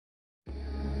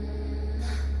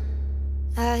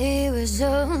I was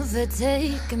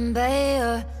overtaken by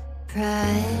your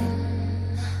pride.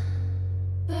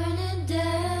 Burn it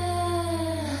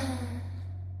down.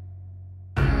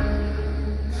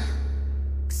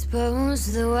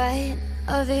 Expose the white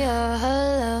of your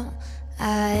hollow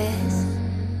eyes.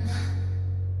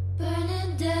 Burn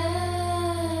it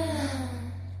down.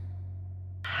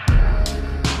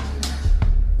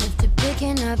 After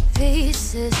picking up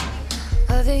pieces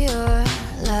of your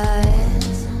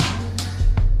lies.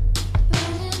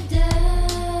 Burn it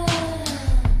down.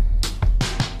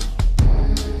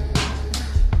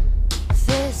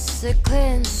 Fists are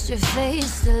clenched, your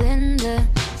face still in the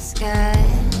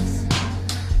skies.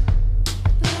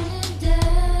 Burn it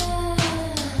down.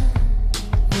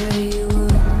 Were you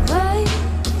right?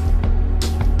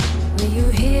 Were you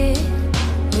here?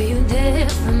 Were you there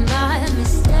for my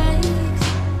mistakes?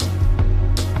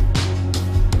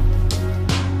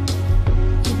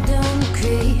 You don't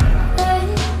create,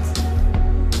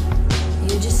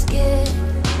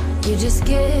 you just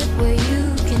get what you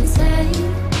can take.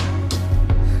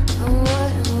 Oh,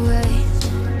 what a waste.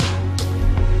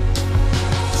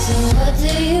 So what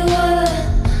do you want?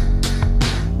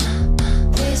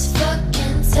 Please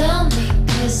fucking tell me,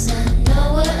 'cause I know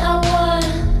what I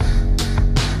want.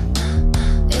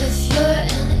 If you're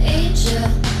an angel,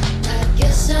 I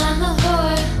guess I'm a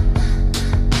whore.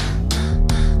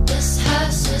 This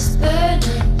house is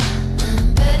burning, I'm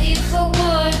ready for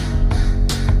war.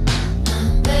 I'm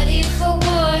ready for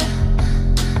war.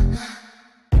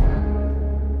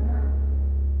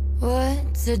 What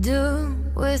to do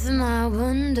with my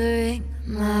wandering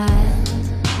mind?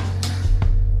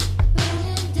 Burn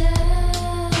it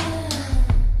down.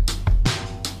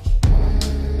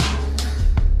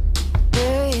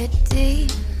 Bury it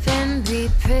deep and be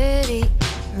pretty,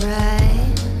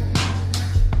 right?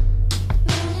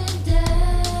 Burn it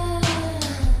down.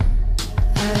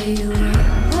 Are you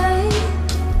awake?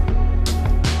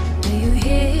 Are you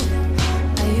here?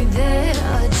 Are you there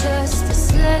or just a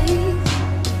slave?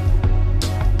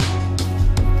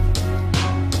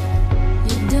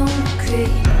 You don't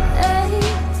create,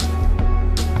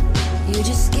 you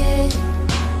just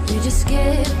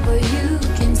get what you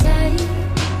can take.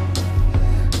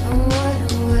 Oh, what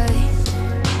a waste.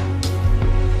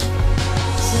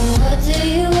 So what do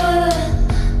you want?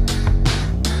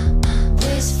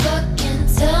 Please fucking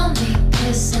tell me,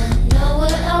 'cause I know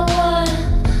what I want.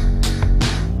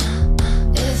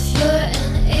 If you're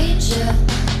an angel,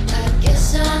 I guess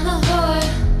I'm a whore.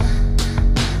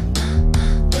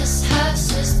 This house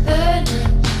is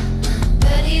burning, I'm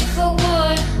ready for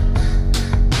war.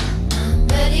 I'm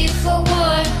ready for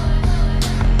war.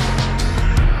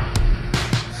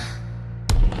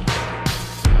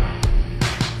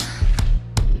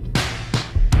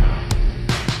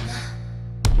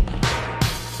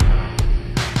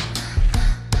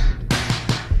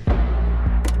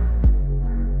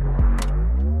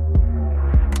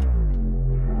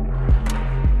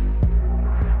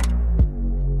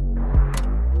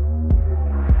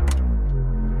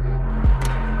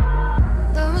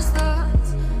 Those thoughts,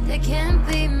 they can't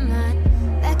be mine.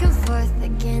 Back and forth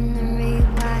again and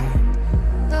rewind.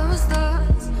 Those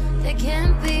thoughts, they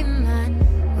can't be mine.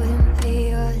 Wouldn't be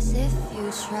yours if you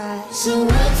tried. So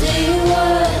what do you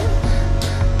want?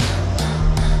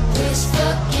 Please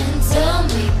fucking tell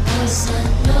me, 'cause I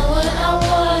know what I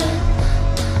want.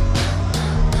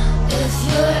 If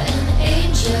you're an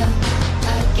angel,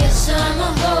 I guess I'm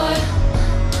a whore.